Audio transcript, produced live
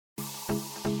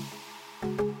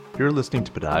You're listening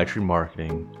to Podiatry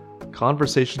Marketing,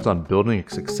 conversations on building a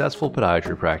successful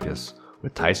podiatry practice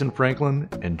with Tyson Franklin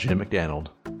and Jim McDonald.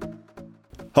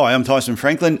 Hi, I'm Tyson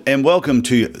Franklin, and welcome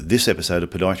to this episode of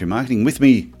Podiatry Marketing. With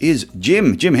me is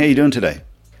Jim. Jim, how are you doing today?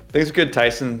 Things are good,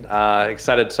 Tyson.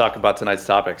 Excited to talk about tonight's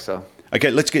topic. Okay,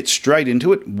 let's get straight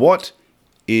into it. What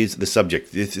is the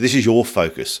subject? This is your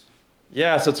focus.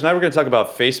 Yeah, so tonight we're going to talk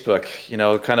about Facebook. You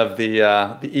know, kind of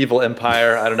the evil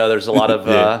empire. I don't know. There's a lot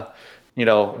of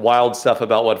wild stuff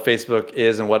about what Facebook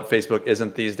is and what Facebook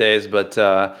isn't these days, but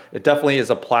it definitely is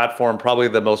a platform, probably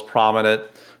the most prominent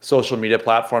social media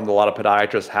platform that a lot of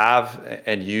podiatrists have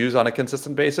and use on a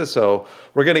consistent basis. So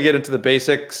we're going to get into the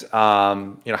basics,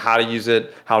 how to use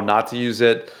it, how not to use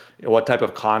it, what type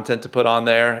of content to put on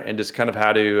there, and just kind of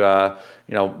how to,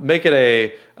 make it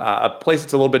a place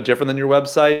that's a little bit different than your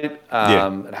website.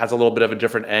 It has a little bit of a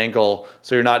different angle,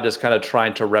 so you're not just kind of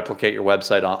trying to replicate your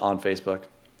website on Facebook.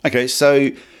 Okay,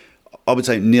 so I would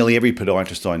say nearly every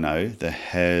podiatrist I know that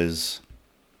has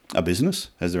a business,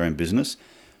 has their own business,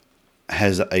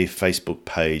 has a Facebook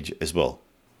page as well.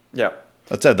 Yeah.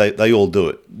 I'd say they all do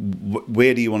it.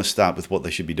 Where do you want to start with what they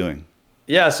should be doing?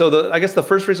 Yeah, so I guess the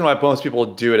first reason why most people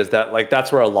do it is that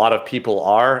that's where a lot of people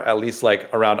are, at least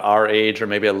around our age or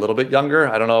maybe a little bit younger.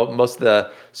 I don't know, most of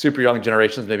the super young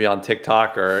generations maybe on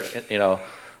TikTok or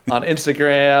on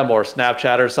Instagram or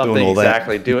Snapchat or something,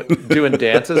 exactly, doing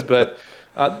dances. But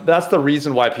that's the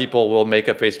reason why people will make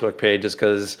a Facebook page, is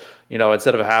because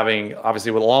instead of having,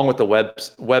 obviously, along with the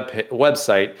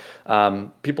website,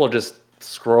 people are just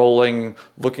scrolling,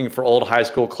 looking for old high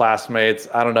school classmates.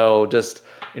 I don't know, just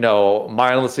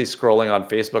mindlessly scrolling on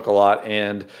Facebook a lot.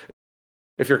 And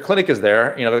if your clinic is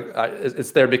there,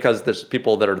 it's there because there's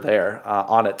people that are there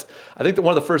on it. I think that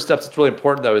one of the first steps that's really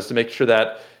important, though, is to make sure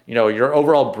that your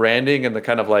overall branding and the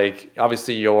kind of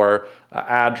obviously your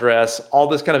address, all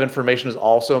this kind of information is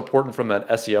also important from an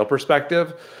SEO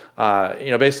perspective.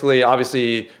 Basically,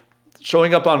 obviously,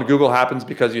 showing up on Google happens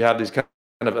because you have these kind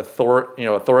of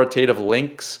authoritative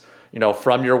links,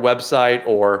 from your website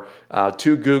or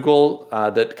to Google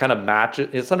that kind of match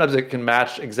it. Sometimes it can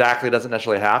match exactly, doesn't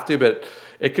necessarily have to, but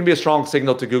it can be a strong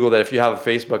signal to Google that if you have a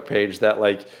Facebook page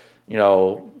that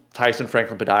Tyson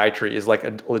Franklin Podiatry is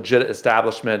a legit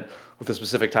establishment with a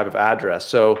specific type of address.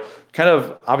 So kind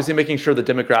of obviously making sure the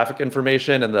demographic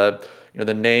information and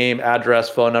the name, address,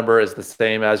 phone number is the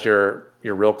same as your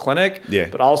real clinic. Yeah.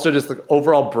 But also just the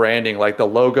overall branding, like the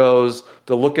logos,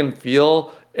 the look and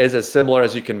feel is as similar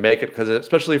as you can make it, because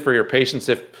especially for your patients,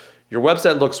 if your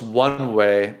website looks one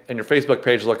way and your Facebook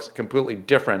page looks completely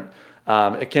different,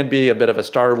 it can be a bit of a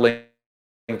startling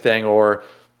thing. Or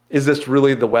is this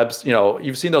really the web?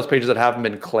 You've seen those pages that haven't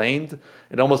been claimed.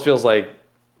 It almost feels like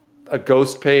a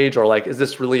ghost page, or is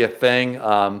this really a thing?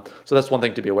 So that's one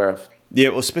thing to be aware of. Yeah,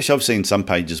 well, especially I've seen some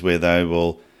pages where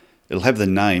it'll have the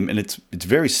name and it's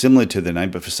very similar to the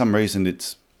name, but for some reason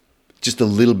it's just a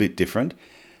little bit different.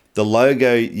 The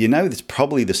logo, it's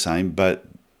probably the same, but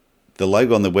the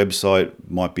logo on the website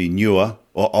might be newer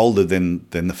or older than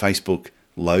the Facebook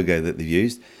logo that they've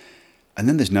used. And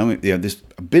then there's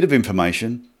a bit of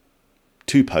information,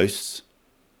 2 posts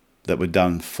that were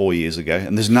done 4 years ago,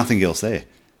 and there's nothing else there.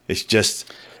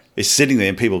 It's sitting there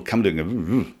and people come to it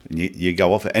and go, and you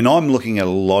go off it. And I'm looking at a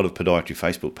lot of podiatry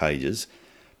Facebook pages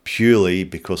purely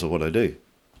because of what I do.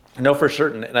 No, for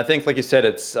certain. And I think, like you said,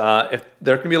 it's if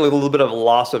there can be a little bit of a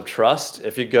loss of trust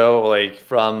if you go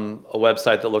from a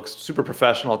website that looks super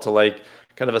professional to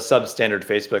kind of a substandard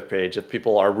Facebook page. If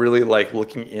people are really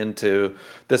looking into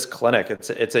this clinic,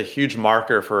 it's a huge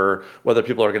marker for whether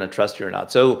people are going to trust you or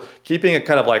not. So keeping it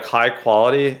kind of high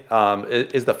quality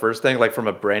is the first thing, from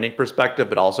a branding perspective,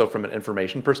 but also from an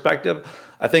information perspective.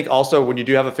 I think also when you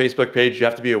do have a Facebook page, you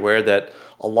have to be aware that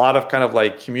a lot of kind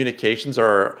of communications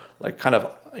are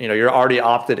you're already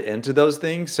opted into those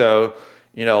things. So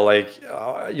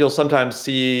you'll sometimes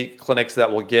see clinics that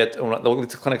will get,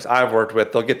 the clinics I've worked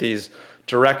with, they'll get these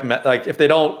direct, if they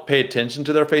don't pay attention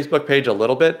to their Facebook page a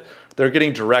little bit, they're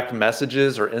getting direct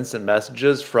messages or instant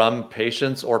messages from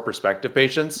patients or prospective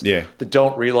patients that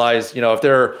don't realize, if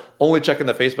they're only checking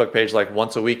the Facebook page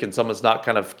once a week and someone's not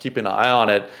kind of keeping an eye on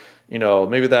it,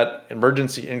 maybe that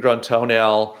emergency ingrown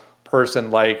toenail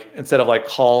person, instead of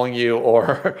calling you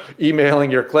or emailing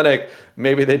your clinic,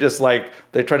 maybe they just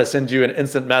they try to send you an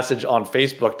instant message on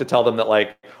Facebook to tell them that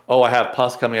I have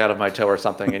pus coming out of my toe or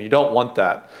something, and you don't want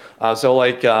that. So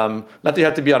not that you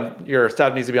have to be your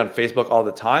staff needs to be on Facebook all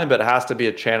the time, but it has to be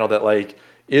a channel that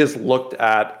is looked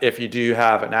at if you do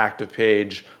have an active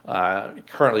page.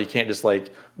 Currently, you can't just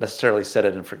necessarily set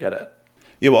it and forget it.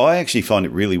 Yeah, well, I actually find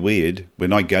it really weird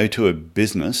when I go to a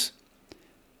business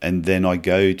and then I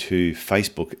go to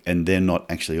Facebook and they're not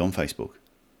actually on Facebook.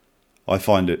 I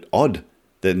find it odd that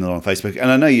they're not on Facebook.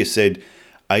 And I know you said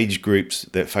age groups,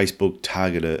 that Facebook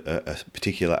target a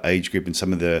particular age group, and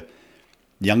some of the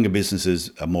younger businesses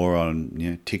are more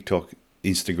on TikTok,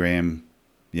 Instagram,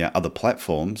 other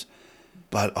platforms.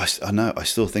 But I know I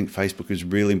still think Facebook is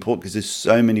really important because there's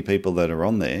so many people that are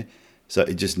on there. So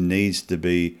it just needs to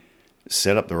be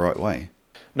set up the right way.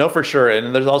 No, for sure.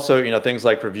 And there's also, things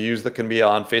like reviews that can be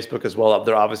on Facebook as well.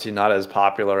 They're obviously not as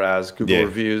popular as Google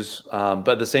reviews. But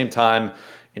at the same time,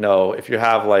 if you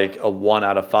have like a 1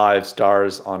 out of 5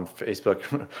 stars on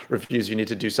Facebook reviews, you need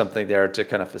to do something there to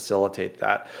kind of facilitate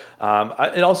that.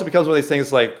 It also becomes one of these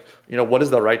things like, what is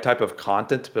the right type of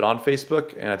content to put on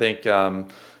Facebook? And I think,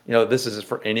 this is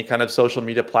for any kind of social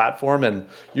media platform. And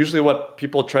usually what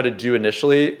people try to do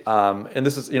initially, and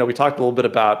this is, we talked a little bit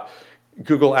about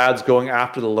Google ads going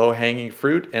after the low hanging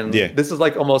fruit. And this is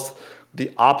like almost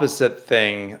the opposite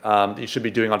thing that you should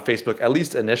be doing on Facebook, at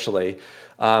least initially.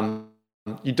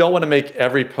 You don't want to make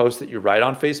every post that you write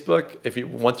on Facebook,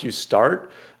 once you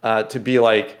start, to be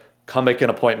like, come make an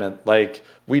appointment. Like,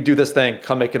 we do this thing,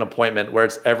 come make an appointment, where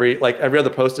it's every other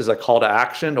post is a call to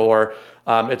action, or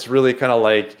it's really kind of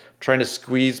like trying to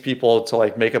squeeze people to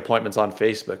like make appointments on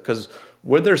Facebook. Because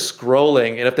when they're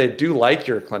scrolling, and if they do like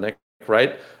your clinic,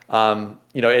 right,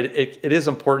 it is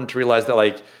important to realize that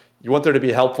like you want there to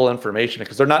be helpful information,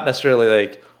 because they're not necessarily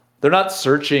like, they're not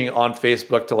searching on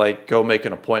Facebook to like go make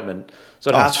an appointment. So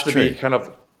it has to be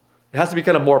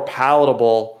kind of more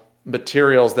palatable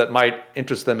materials that might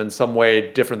interest them in some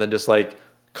way different than just like,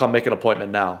 come make an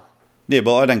appointment now. Yeah,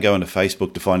 well, I don't go into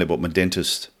Facebook to find out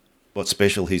what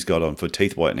special he's got on for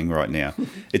teeth whitening right now.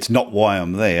 It's not why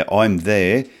I'm there. I'm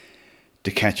there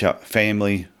to catch up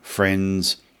family,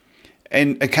 friends,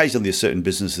 and occasionally there's certain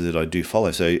businesses that I do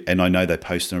follow. And I know they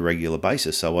post on a regular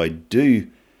basis. So I do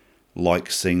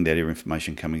like seeing that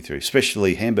information coming through,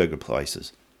 especially hamburger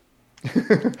places.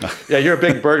 Yeah, you're a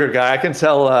big burger guy. I can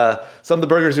tell some of the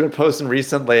burgers you've been posting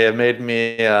recently have made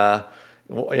me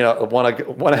want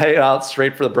to hang out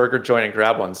straight for the burger joint and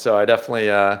grab one. So I definitely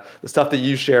the stuff that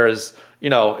you share is,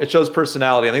 it shows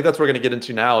personality. I think that's what we're going to get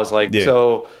into now is like,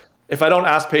 so if I don't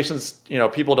ask patients,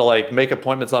 people to like make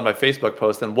appointments on my Facebook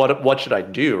post, then what should I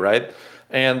do, right?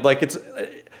 And like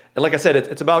like I said,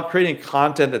 it's about creating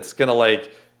content that's going to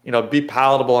like, be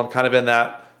palatable and kind of in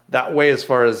that way as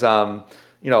far as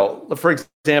for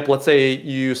example, let's say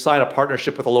you sign a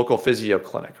partnership with a local physio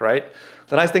clinic, right?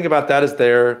 The nice thing about that is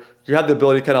you have the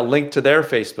ability to kind of link to their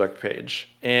Facebook page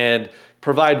and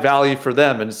provide value for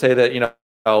them and say that,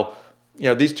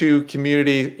 these two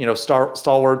community,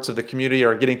 stalwarts of the community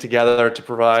are getting together to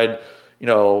provide,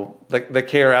 the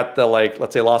care at the, like,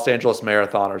 let's say Los Angeles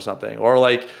Marathon or something, or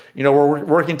like, we're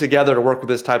working together to work with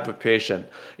this type of patient.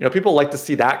 People like to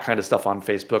see that kind of stuff on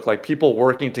Facebook, like people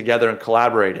working together and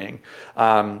collaborating,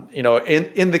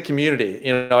 in the community,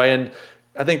 and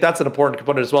I think that's an important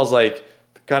component as well as like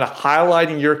kind of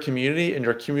highlighting your community and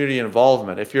your community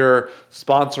involvement. If you're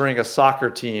sponsoring a soccer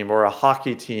team or a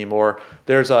hockey team, or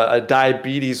there's a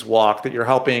diabetes walk that you're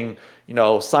helping,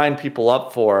 sign people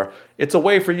up for, it's a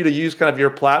way for you to use kind of your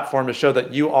platform to show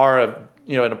that you are an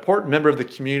important member of the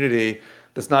community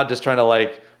that's not just trying to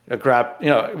like grab,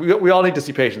 we all need to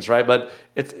see patients, right? But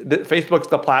Facebook's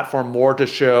the platform more to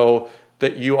show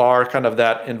that you are kind of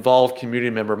that involved community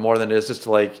member more than it is just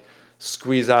to like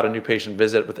squeeze out a new patient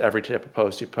visit with every type of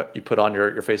post you put on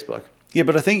your Facebook. Yeah,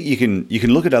 but I think you can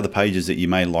look at other pages that you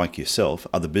may like yourself,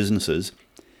 other businesses,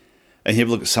 and you have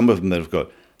a look at some of them that have got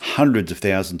hundreds of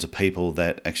thousands of people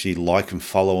that actually like and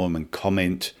follow them and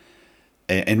comment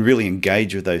and really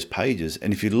engage with those pages.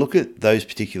 And if you look at those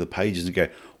particular pages and go,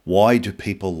 why do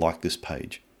people like this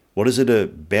page? What is it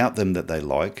about them that they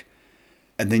like?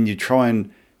 And then you try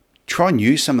and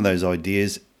use some of those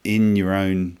ideas in your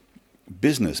own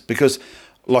business. Because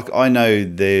like I know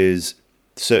there's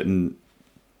certain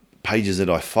pages that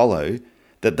I follow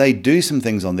that they do some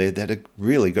things on there that have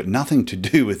really got nothing to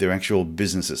do with their actual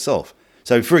business itself.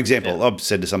 So for example, I've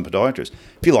said to some podiatrists,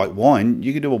 if you like wine,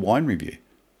 you can do a wine review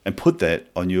and put that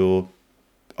on your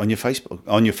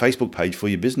Facebook page for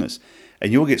your business.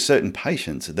 And you'll get certain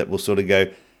patients that will sort of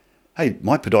go, hey,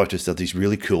 my podiatrist does these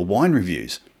really cool wine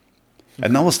reviews.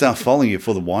 And they will start following you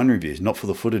for the wine reviews, not for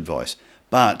the foot advice.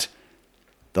 But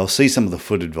they'll see some of the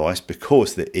foot advice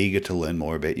because they're eager to learn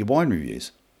more about your wine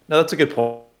reviews. No, that's a good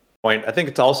point. I think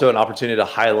it's also an opportunity to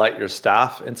highlight your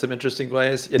staff in some interesting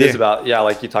ways. It is about,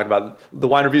 like you talked about, the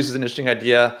wine reviews is an interesting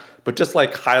idea, but just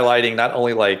like highlighting not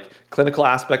only like clinical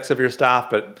aspects of your staff,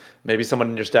 but maybe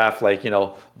someone in your staff, like,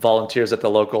 volunteers at the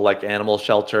local like animal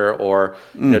shelter or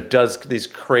does these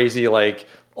crazy like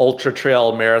ultra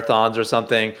trail marathons or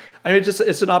something. I mean,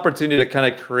 it's an opportunity to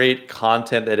kind of create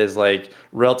content that is like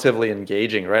relatively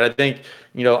engaging, right? I think,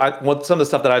 some of the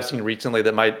stuff that I've seen recently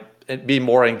that might be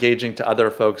more engaging to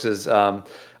other folks is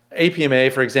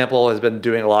APMA, for example, has been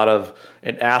doing a lot of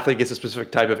an athlete gets a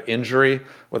specific type of injury,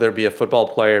 whether it be a football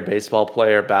player, baseball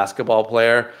player, basketball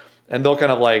player, and they'll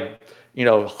kind of like,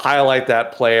 highlight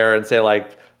that player and say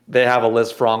like they have a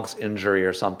Liz Frank's injury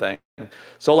or something.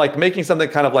 So like making something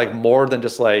kind of like more than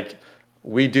just like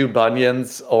we do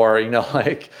bunions or,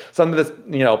 like something that's,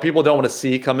 people don't want to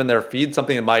see come in their feed,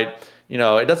 something that might, it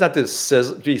doesn't have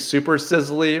to be super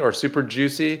sizzly or super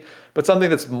juicy, but something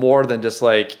that's more than just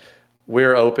like,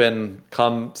 we're open,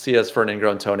 come see us for an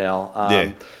ingrown toenail.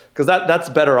 Because that's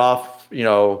better off,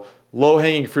 low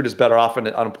hanging fruit is better off on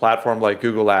a platform like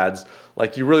Google Ads.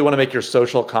 Like you really want to make your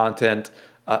social content,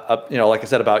 like I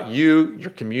said, about you,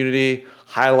 your community,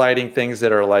 highlighting things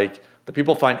that are like that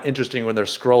people find interesting when they're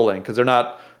scrolling, because they're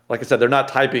not, like I said, they're not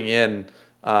typing in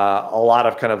a lot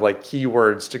of kind of like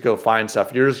keywords to go find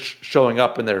stuff. You're just showing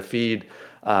up in their feed,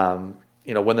 when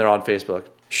they're on Facebook.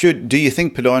 Do you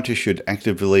think podiatrists should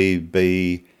actively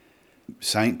be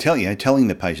telling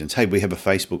the patients, hey, we have a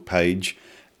Facebook page,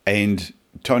 and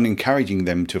encouraging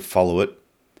them to follow it,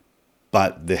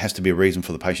 but there has to be a reason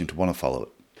for the patient to want to follow it?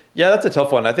 Yeah, that's a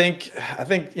tough one. I think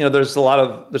there's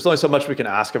only so much we can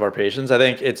ask of our patients. I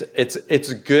think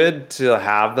it's good to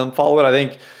have them follow it. I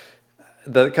think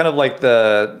the kind of like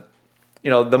the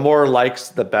more likes,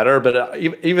 the better. But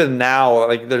even now,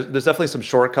 like there's definitely some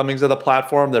shortcomings of the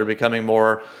platform that are becoming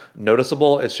more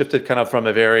noticeable. It's shifted kind of from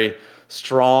a very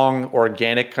strong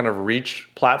organic kind of reach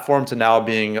platform to now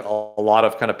being a lot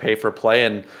of kind of pay for play.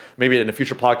 And maybe in a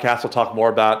future podcast, we'll talk more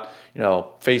about,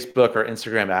 Facebook or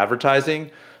Instagram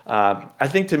advertising. I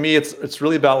think to me, it's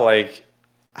really about like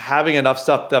having enough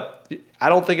stuff that I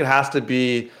don't think it has to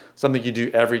be something you do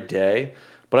every day.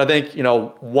 But I think,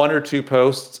 1 or 2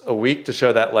 posts a week to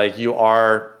show that like you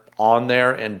are on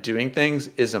there and doing things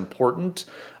is important.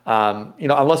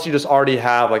 Unless you just already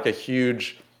have like a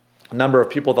huge number of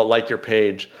people that like your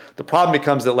page. The problem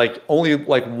becomes that like only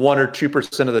like 1 or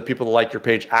 2% of the people that like your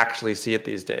page actually see it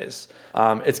these days.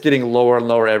 It's getting lower and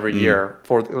lower every year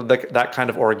for that kind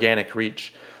of organic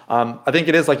reach. I think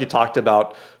it is like you talked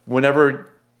about, whenever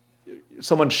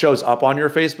someone shows up on your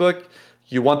Facebook,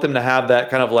 you want them to have that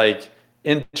kind of like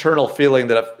internal feeling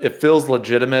that it feels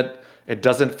legitimate. It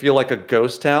doesn't feel like a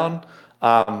ghost town.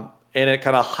 And it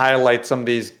kind of highlights some of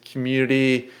these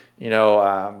community,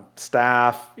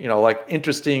 staff, like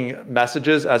interesting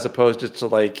messages, as opposed just to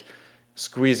like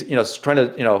squeeze, trying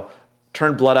to,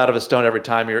 turn blood out of a stone every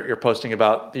time you're posting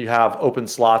about you have open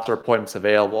slots or appointments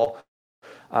available.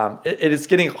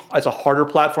 It's a harder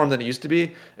platform than it used to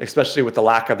be, especially with the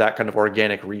lack of that kind of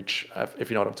organic reach, if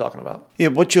you know what I'm talking about. Yeah,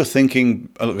 what you're thinking,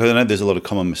 I know there's a lot of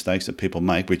common mistakes that people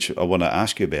make, which I want to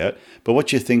ask you about, but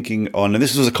what you're thinking on, and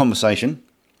this was a conversation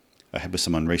I had with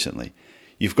someone recently.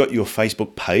 You've got your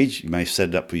Facebook page, you may have set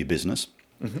it up for your business,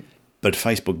 but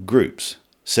Facebook groups,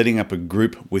 setting up a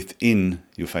group within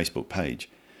your Facebook page.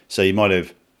 So you might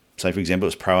have, say for example,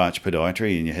 it's Pro Arch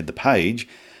Podiatry and you had the page,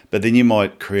 but then you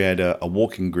might create a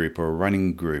walking group or a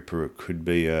running group, or it could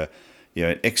be an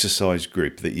exercise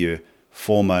group that you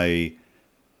form a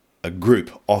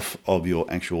group off of your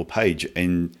actual page,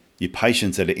 and your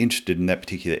patients that are interested in that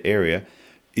particular area,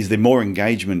 is there more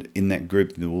engagement in that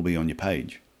group than there will be on your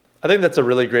page? I think that's a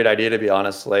really great idea, to be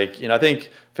honest. Like, I think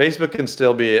Facebook can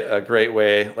still be a great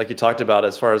way, like you talked about,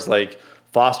 as far as like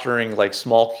fostering like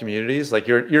small communities. Like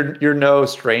you're no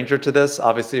stranger to this,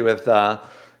 obviously, with the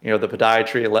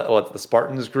podiatry, the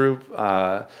Spartans group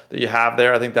that you have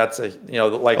there. I think that's the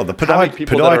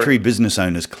Podiatry Business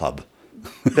Owners Club.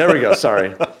 There we go. Sorry,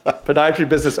 Podiatry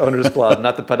Business Owners Club,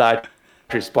 not the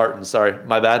Podiatry Spartans. Sorry,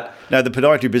 my bad. No, the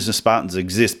Podiatry Business Spartans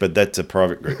exist, but that's a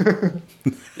private group.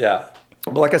 Yeah,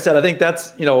 but like I said, I think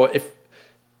that's if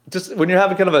just when you're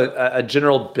having kind of a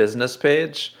general business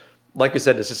page, like we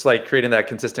said, it's just like creating that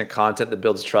consistent content that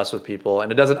builds trust with people.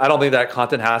 And I don't think that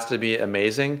content has to be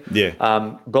amazing. Yeah.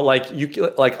 But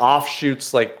like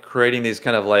offshoots, like creating these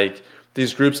kind of like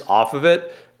these groups off of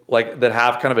it, like that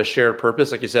have kind of a shared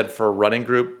purpose, like you said, for a running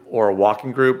group or a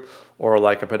walking group, or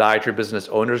like a podiatry business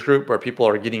owners group where people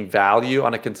are getting value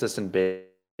on a consistent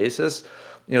basis.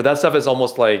 That stuff is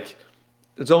almost like,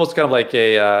 it's almost kind of like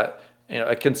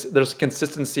there's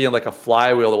consistency and like a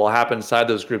flywheel that will happen inside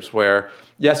those groups where,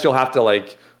 yes, you'll have to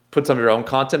like put some of your own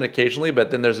content occasionally, but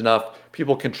then there's enough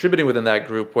people contributing within that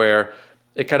group where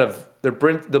it kind of, they'll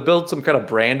build some kind of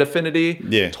brand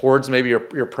affinity towards maybe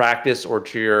your practice or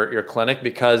to your clinic,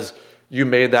 because you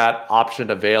made that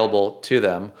option available to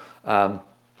them.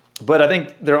 But I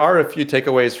think there are a few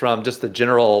takeaways from just the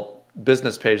general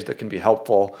business page that can be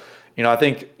helpful. I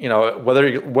think,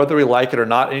 whether we like it or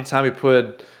not, anytime we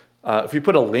put, if you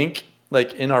put a link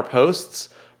like in our posts,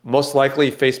 most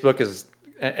likely Facebook is,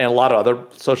 and a lot of other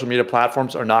social media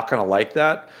platforms are not going to like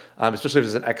that, especially if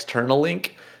it's an external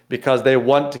link, because they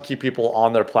want to keep people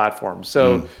on their platform.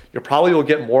 So you probably will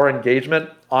get more engagement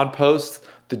on posts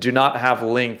that do not have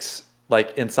links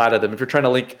like inside of them. If you're trying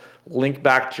to link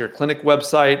back to your clinic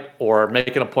website or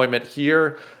make an appointment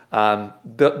here,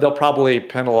 they'll probably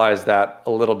penalize that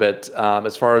a little bit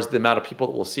as far as the amount of people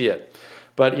that will see it.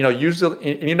 But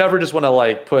usually, and you never just want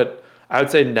to I would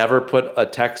say never put a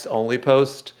text only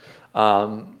post.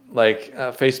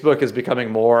 Facebook is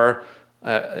becoming more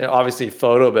obviously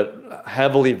photo, but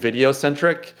heavily video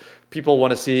centric. People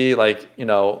want to see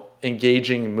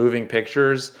engaging, moving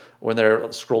pictures when they're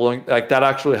scrolling. Like that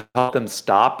actually help them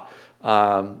stop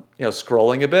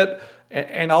scrolling a bit.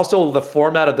 And also the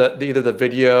format of either the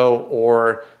video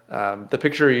or the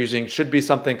picture you're using should be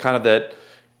something kind of that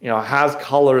has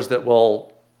colors that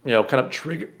will kind of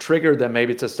trigger them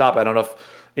maybe to stop. I don't know if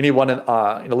anyone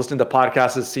listening to the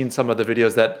podcast has seen some of the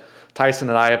videos that Tyson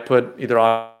and I have put either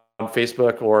on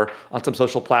Facebook or on some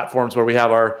social platforms where we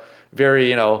have our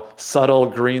very subtle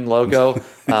green logo.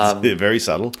 Very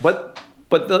subtle. But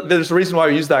there's a reason why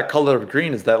we use that color of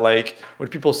green is that when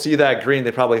people see that green,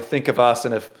 they probably think of us,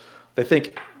 and if they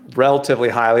think relatively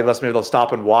highly of us, maybe they'll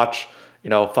stop and watch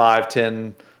 5,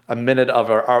 10, a minute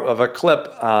of a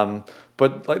clip.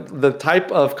 But the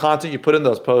type of content you put in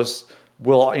those posts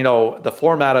will, the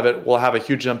format of it will have a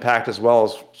huge impact as well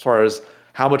as far as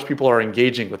how much people are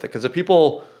engaging with it. Because if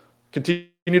people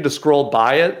continue to scroll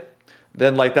by it,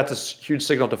 then that's a huge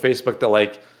signal to Facebook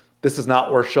that this is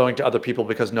not worth showing to other people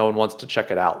because no one wants to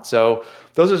check it out. So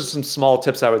those are just some small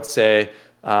tips I would say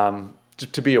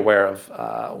to be aware of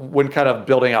when kind of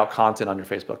building out content on your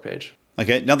Facebook page.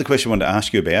 Okay, another question I wanted to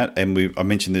ask you about, and I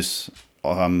mentioned this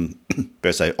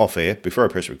per se off air before I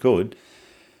press record,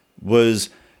 was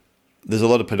there's a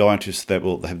lot of podiatrists that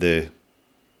will have their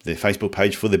Facebook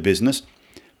page for their business,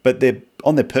 but they're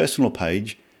on their personal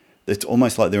page. It's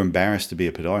almost like they're embarrassed to be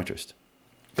a podiatrist.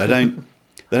 They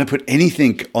don't put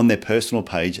anything on their personal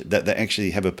page that they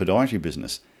actually have a podiatry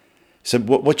business. So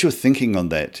what's your thinking on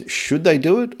that? Should they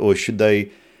do it, or should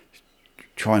they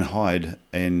try and hide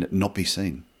and not be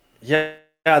seen? Yeah,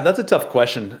 that's a tough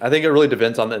question. I think it really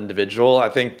depends on the individual. I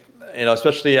think,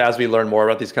 especially as we learn more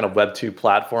about these kind of Web 2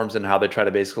 platforms and how they try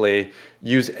to basically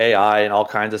use AI and all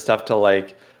kinds of stuff to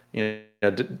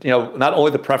not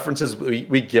only the preferences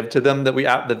we give to them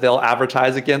that they'll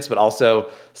advertise against, but also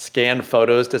scan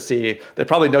photos to see. They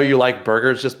probably know you like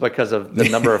burgers just because of the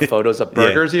number of photos of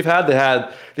burgers you've had. They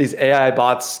had these AI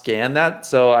bots scan that.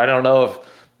 So I don't know if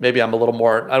maybe I'm a little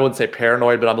more, I wouldn't say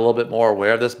paranoid, but I'm a little bit more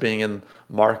aware of this being in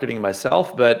marketing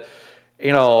myself. But,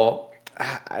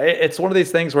 it's one of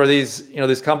these things where these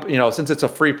companies, since it's a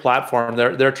free platform,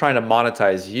 they're trying to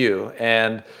monetize you,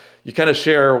 and you kind of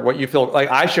share what you feel like.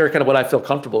 I share kind of what I feel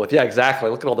comfortable with. Yeah,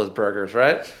 exactly. Look at all those burgers,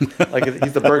 right?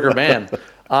 He's the burger man.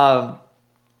 But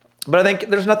I think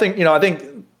there's nothing, I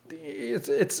think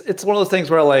it's one of those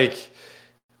things where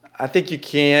I think you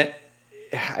can't,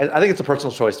 I think it's a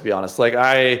personal choice, to be honest.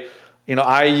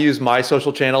 I use my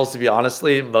social channels, to be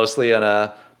honestly, mostly in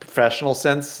a professional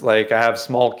sense. I have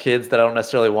small kids that I don't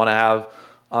necessarily want to have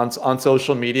on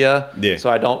social media. Yeah. So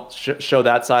I don't show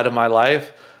that side of my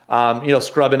life.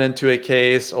 Scrubbing into a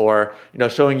case or,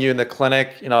 showing you in the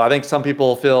clinic. I think some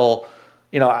people feel,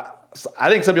 I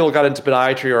think some people got into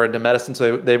podiatry or into medicine,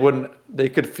 so they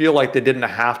could feel like they didn't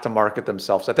have to market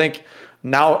themselves. I think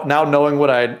now knowing what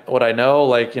I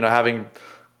know, having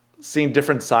seen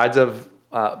different sides of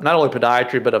not only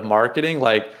podiatry, but of marketing,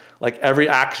 like every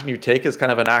action you take is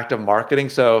kind of an act of marketing.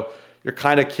 So you're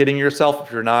kind of kidding yourself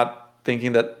if you're not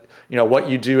thinking that, what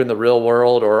you do in the real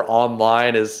world or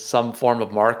online is some form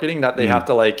of marketing. Not that you have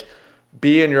to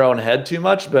be in your own head too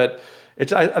much, but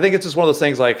I think it's just one of those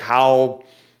things how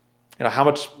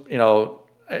much,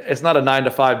 it's not a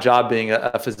 9-to-5 job being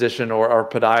a physician or a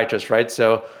podiatrist, right?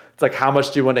 So it's how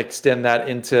much do you want to extend that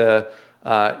into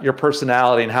your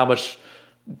personality, and how much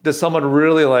does someone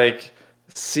really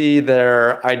see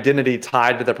their identity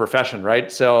tied to the profession, right?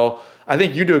 So I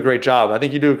think you do a great job. I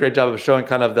think you do a great job of showing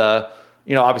kind of the,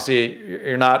 obviously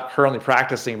you're not currently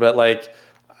practicing, but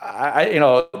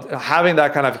having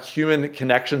that kind of human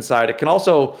connection side, it can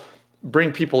also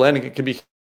bring people in. It can be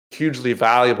hugely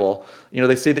valuable.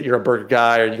 They see that you're a burger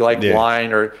guy, or you like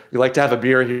wine, or you like to have a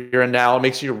beer here and now. It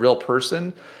makes you a real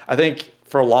person. I think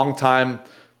for a long time,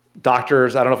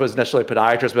 doctors, I don't know if it was necessarily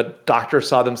podiatrists, but doctors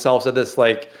saw themselves as this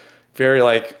very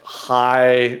like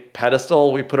high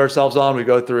pedestal we put ourselves on. We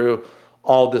go through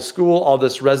all this school, all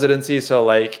this residency. So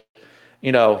like,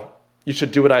 you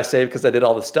should do what I say because I did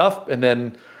all the stuff. And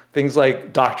then things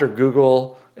like Dr.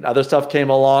 Google and other stuff came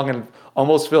along and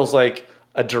almost feels like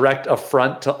a direct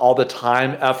affront to all the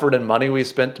time, effort, and money we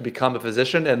spent to become a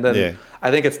physician. And then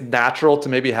I think it's natural to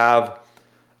maybe have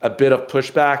a bit of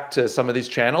pushback to some of these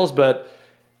channels. But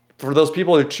for those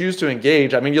people who choose to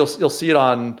engage, I mean, you'll see it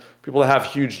on people that have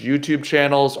huge YouTube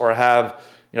channels or have,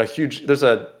 huge,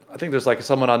 I think there's like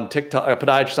someone on TikTok, a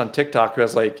podiatrist on TikTok who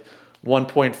has like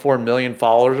 1.4 million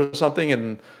followers or something.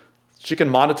 And she can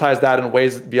monetize that in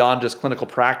ways beyond just clinical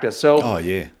practice. So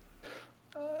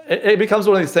it becomes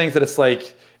one of these things that it's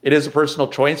like, it is a personal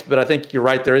choice, but I think you're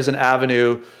right. There is an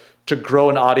avenue to grow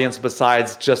an audience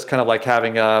besides just kind of like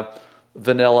having a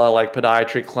vanilla like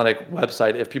podiatry clinic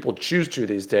website. If people choose to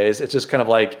these days, it's just kind of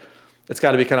like, it's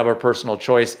got to be kind of a personal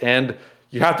choice, and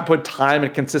you have to put time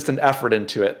and consistent effort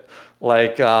into it.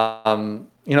 Like,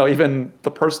 even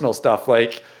the personal stuff,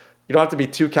 like you don't have to be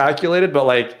too calculated, but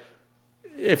like,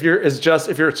 if you're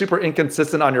super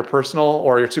inconsistent on your personal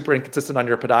or you're super inconsistent on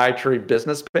your podiatry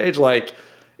business page, like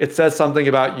it says something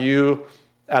about you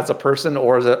as a person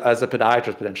or as a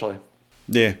podiatrist potentially.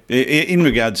 Yeah. In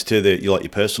regards to your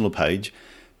personal page,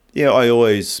 I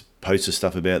always post the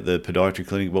stuff about the podiatry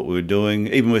clinic, what we were doing,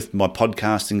 even with my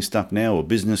podcasting stuff now or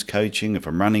business coaching. If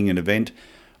I'm running an event,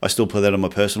 I still put that on my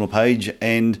personal page.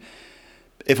 And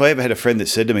if I ever had a friend that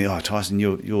said to me, "Oh, Tyson,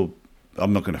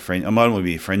 I'm not going to I don't want to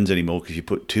be friends anymore because you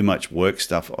put too much work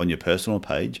stuff on your personal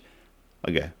page,"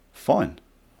 I go, "Fine,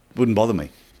 wouldn't bother me."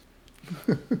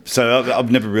 So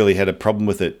I've never really had a problem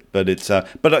with it, but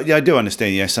I do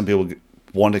understand. Some people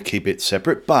want to keep it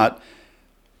separate, but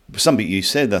something you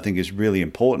said I think is really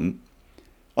important.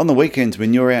 On the weekends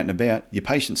when you're out and about, your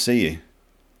patients see you,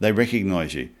 they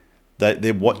recognise you,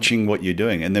 they're watching what you're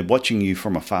doing, and they're watching you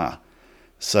from afar.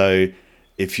 So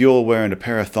if you're wearing a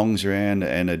pair of thongs around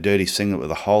and a dirty singlet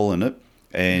with a hole in it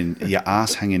and your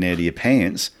ass hanging out of your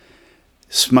pants,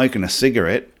 smoking a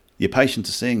cigarette, your patients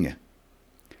are seeing you.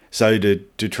 So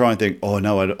to try and think, oh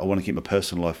no, I want to keep my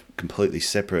personal life completely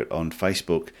separate on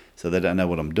Facebook so they don't know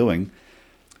what I'm doing,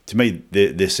 to me,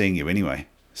 they're seeing you anyway.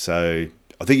 So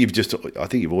I think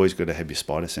you've always got to have your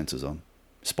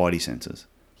spidey senses.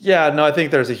 Yeah, no, I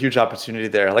think there's a huge opportunity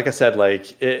there. Like I said,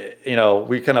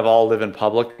 we kind of all live in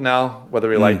public now, whether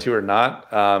we like to or not.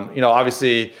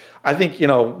 Obviously, I think,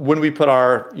 when we put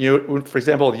for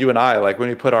example, you and I, like when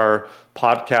we put our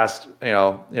podcast,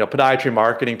 podiatry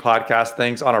marketing podcast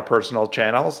things on our personal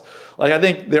channels, like I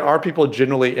think there are people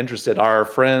genuinely interested, our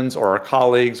friends or our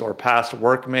colleagues or past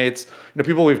workmates,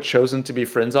 people we've chosen to be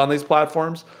friends on these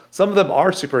platforms. Some of them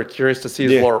are super curious to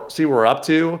see what we're up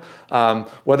to,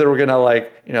 whether we're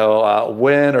gonna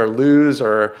win or lose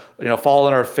or fall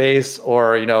on our face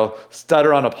or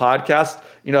stutter on a podcast.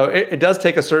 It does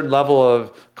take a certain level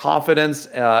of confidence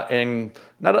and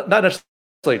not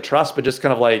necessarily trust, but just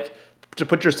kind of like to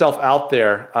put yourself out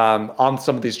there on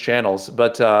some of these channels.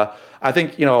 But I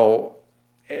think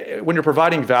when you're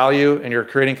providing value and you're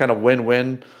creating kind of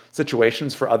win-win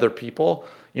situations for other people,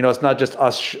 it's not just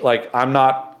us. I'm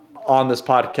not on this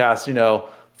podcast,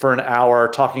 for an hour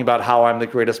talking about how I'm the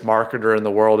greatest marketer in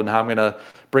the world and how I'm going to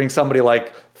bring somebody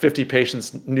like 50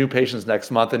 new patients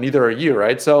next month, and neither are you,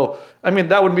 right? So, I mean,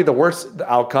 that wouldn't be the worst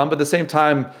outcome, but at the same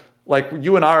time, like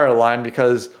you and I are aligned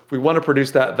because we want to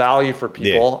produce that value for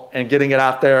people and getting it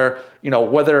out there,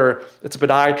 whether it's a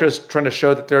podiatrist trying to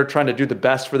show that they're trying to do the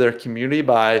best for their community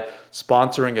by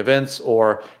sponsoring events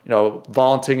or,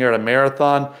 volunteering at a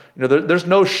marathon, there's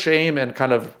no shame in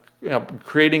kind of,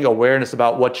 creating awareness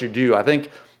about what you do. I think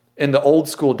in the old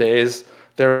school days,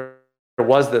 there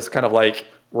was this kind of like,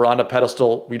 we're on a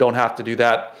pedestal. We don't have to do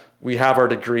that. We have our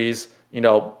degrees,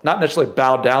 not necessarily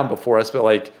bow down before us, but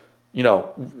like, you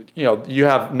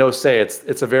have no say.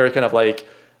 It's a very kind of like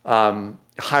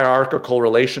hierarchical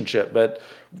relationship, but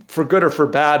for good or for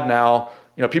bad now,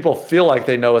 people feel like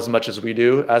they know as much as we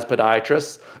do as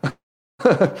podiatrists.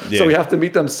 So we have to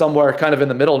meet them somewhere kind of in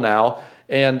the middle now.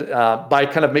 And by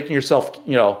kind of making yourself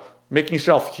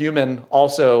human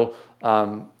also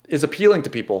is appealing to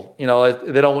people.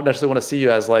 They don't necessarily want to see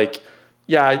you as like,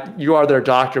 you are their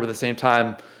doctor, but at the same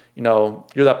time,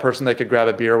 you're that person they could grab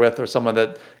a beer with or someone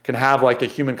that can have like a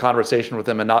human conversation with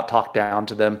them and not talk down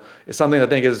to them. It's something I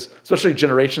think is, especially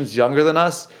generations younger than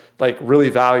us, like really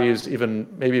values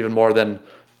maybe even more than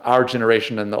our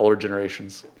generation and the older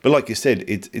generations. But like you said,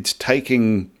 it's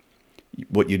taking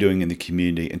what you're doing in the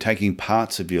community and taking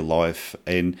parts of your life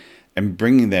and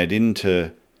bringing that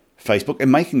into Facebook and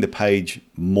making the page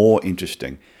more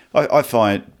interesting. I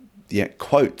find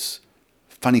quotes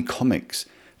funny comics,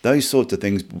 those sorts of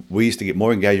things. We used to get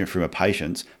more engagement from our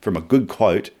patients from a good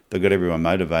quote that got everyone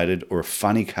motivated, or a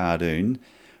funny cartoon,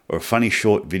 or a funny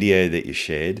short video that you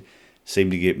shared.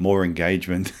 Seemed to get more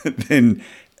engagement than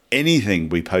anything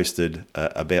we posted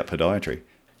about podiatry.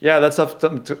 Yeah, that stuff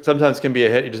sometimes can be a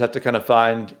hit. You just have to kind of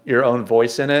find your own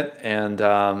voice in it. And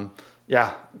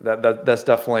that's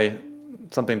definitely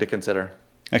something to consider.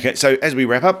 Okay, so as we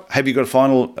wrap up, have you got a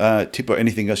final tip or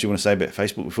anything else you want to say about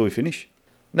Facebook before we finish?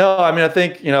 No, I mean, I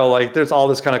think, like there's all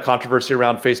this kind of controversy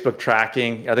around Facebook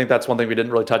tracking. I think that's one thing we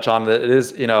didn't really touch on. That it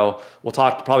is, we'll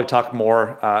probably talk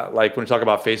more like when we talk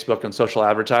about Facebook and social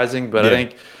advertising. But I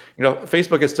think,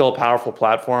 Facebook is still a powerful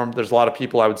platform. There's a lot of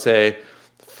people, I would say,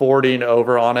 40 and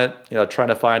over on it, trying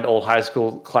to find old high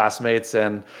school classmates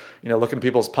and, looking at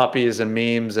people's puppies and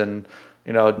memes and,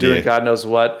 doing God knows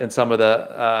what in some of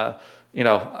the,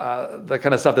 the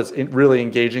kind of stuff that's really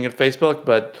engaging at Facebook.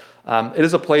 But it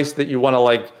is a place that you want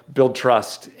to build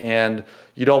trust, and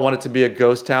you don't want it to be a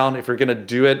ghost town. If you're going to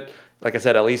do it, like I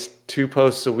said, at least 2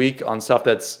 posts a week on stuff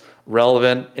that's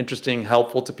relevant, interesting,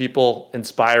 helpful to people,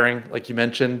 inspiring, like you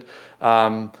mentioned,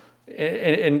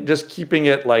 and just keeping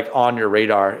it on your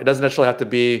radar. It doesn't necessarily have to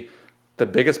be the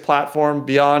biggest platform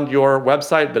beyond your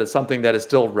website, but it's something that is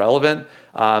still relevant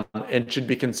and should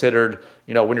be considered,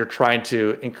 when you're trying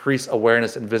to increase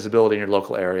awareness and visibility in your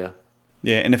local area.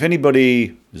 Yeah, and if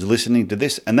anybody is listening to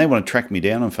this and they want to track me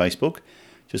down on Facebook,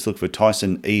 just look for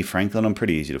Tyson E. Franklin. I'm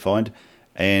pretty easy to find,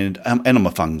 and I'm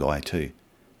a fun guy too.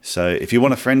 So if you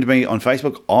want to friend me on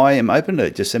Facebook, I am open to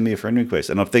it. Just send me a friend request.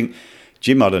 And I think,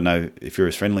 Jim, I don't know if you're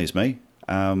as friendly as me.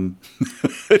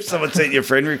 If someone sent you a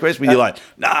friend request, were you like,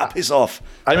 nah, piss off?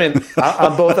 I mean,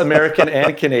 I'm both American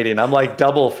and Canadian. I'm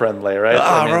double friendly, right?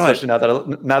 Right. Especially now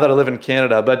that I live in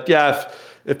Canada. But yeah,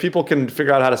 if people can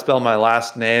figure out how to spell my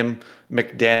last name,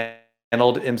 McDaniel,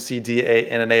 McDannald,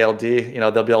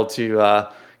 they'll be able to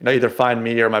either find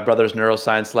me or my brother's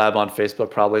neuroscience lab on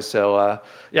Facebook probably. So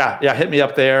hit me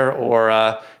up there,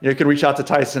 or you can reach out to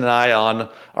Tyson and I on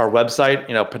our website.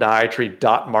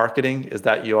 Podiatry.marketing is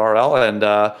that URL, and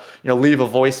leave a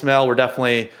voicemail. We're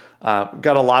definitely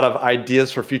got a lot of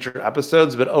ideas for future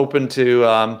episodes, but open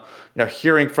to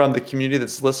hearing from the community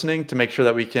that's listening to make sure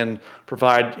that we can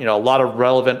provide a lot of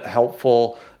relevant,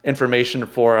 helpful information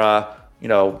for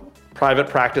private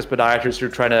practice podiatrists who are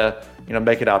trying to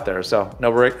make it out there. So no,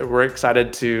 we're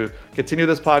excited to continue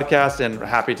this podcast and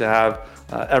happy to have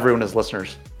everyone as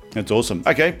listeners. That's awesome.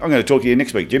 Okay, I'm going to talk to you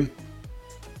next week, Jim.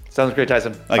 Sounds great,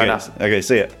 Tyson. Okay, Bye now. Okay,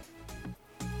 see ya.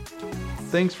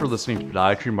 Thanks for listening to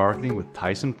Podiatry Marketing with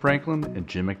Tyson Franklin and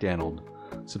Jim McDaniel.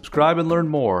 Subscribe and learn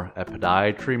more at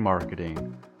Podiatry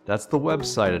Marketing. That's the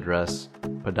website address,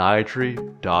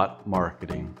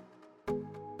 podiatry.marketing.